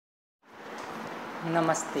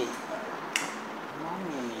Namaste. My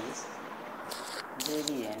name is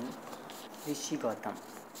JVN Rishi Gautam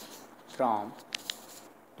from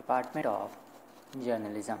Department of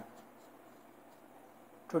Journalism.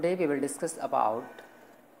 Today we will discuss about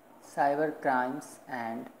cyber crimes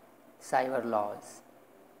and cyber laws.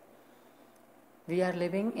 We are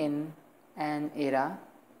living in an era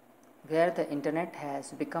where the internet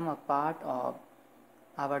has become a part of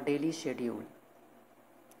our daily schedule.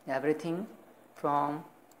 Everything from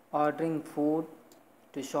ordering food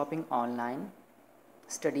to shopping online,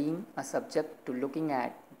 studying a subject to looking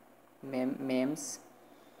at memes,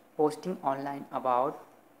 posting online about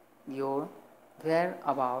your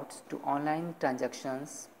whereabouts to online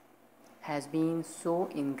transactions has been so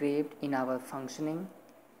engraved in our functioning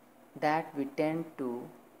that we tend to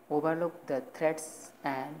overlook the threats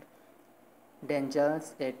and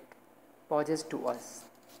dangers it poses to us.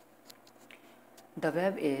 The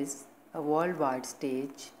web is a worldwide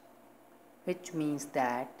stage, which means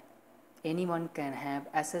that anyone can have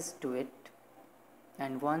access to it,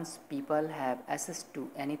 and once people have access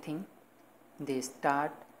to anything, they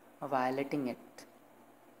start violating it.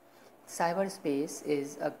 Cyberspace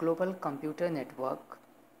is a global computer network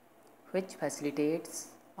which facilitates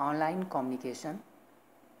online communication.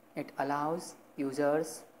 It allows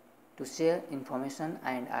users to share information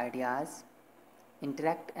and ideas,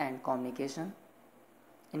 interact and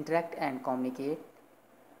communicate,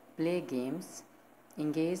 play games,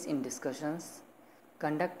 engage in discussions,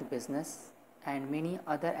 conduct business, and many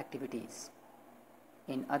other activities.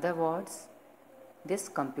 In other words, this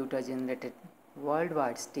computer-generated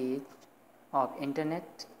worldwide stage of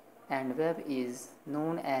internet and web is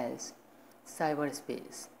known as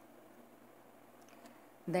cyberspace.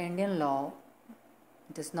 The Indian law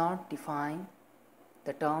does not define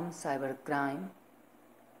the term cybercrime.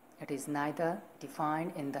 It is neither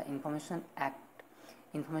defined in the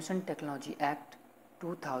Information Technology Act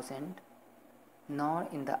 2000 nor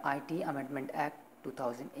in the IT Amendment Act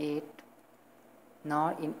 2008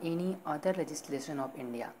 nor in any other legislation of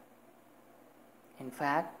India. In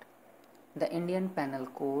fact, the Indian Penal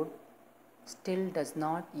Code still does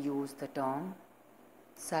not use the term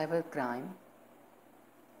cybercrime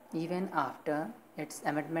even after its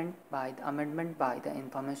amendment by the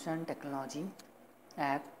Information Technology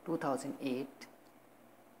Act 2008.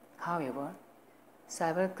 However,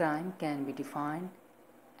 cybercrime can be defined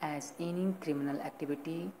as any criminal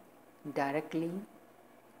activity directly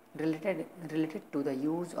related to the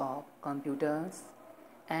use of computers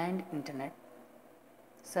and internet,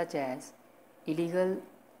 such as illegal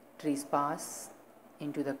trespass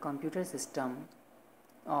into the computer system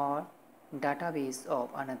or database of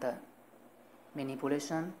another,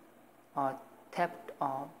 manipulation or theft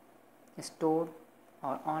of stored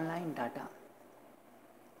or online data,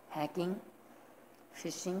 hacking,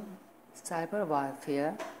 phishing, cyber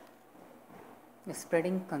warfare,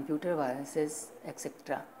 spreading computer viruses,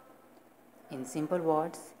 etc. In simple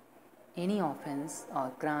words, any offense or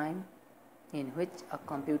crime in which a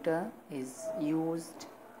computer is used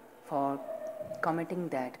for committing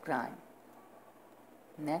that crime.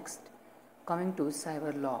 Next, coming to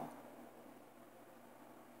cyber law.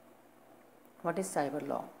 What is cyber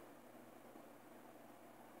law?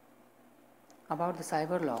 About the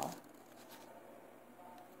cyber law,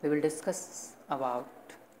 we will discuss about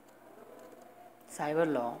cyber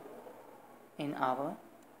law in our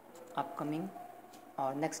upcoming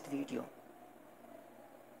or next video.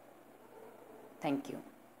 Thank you.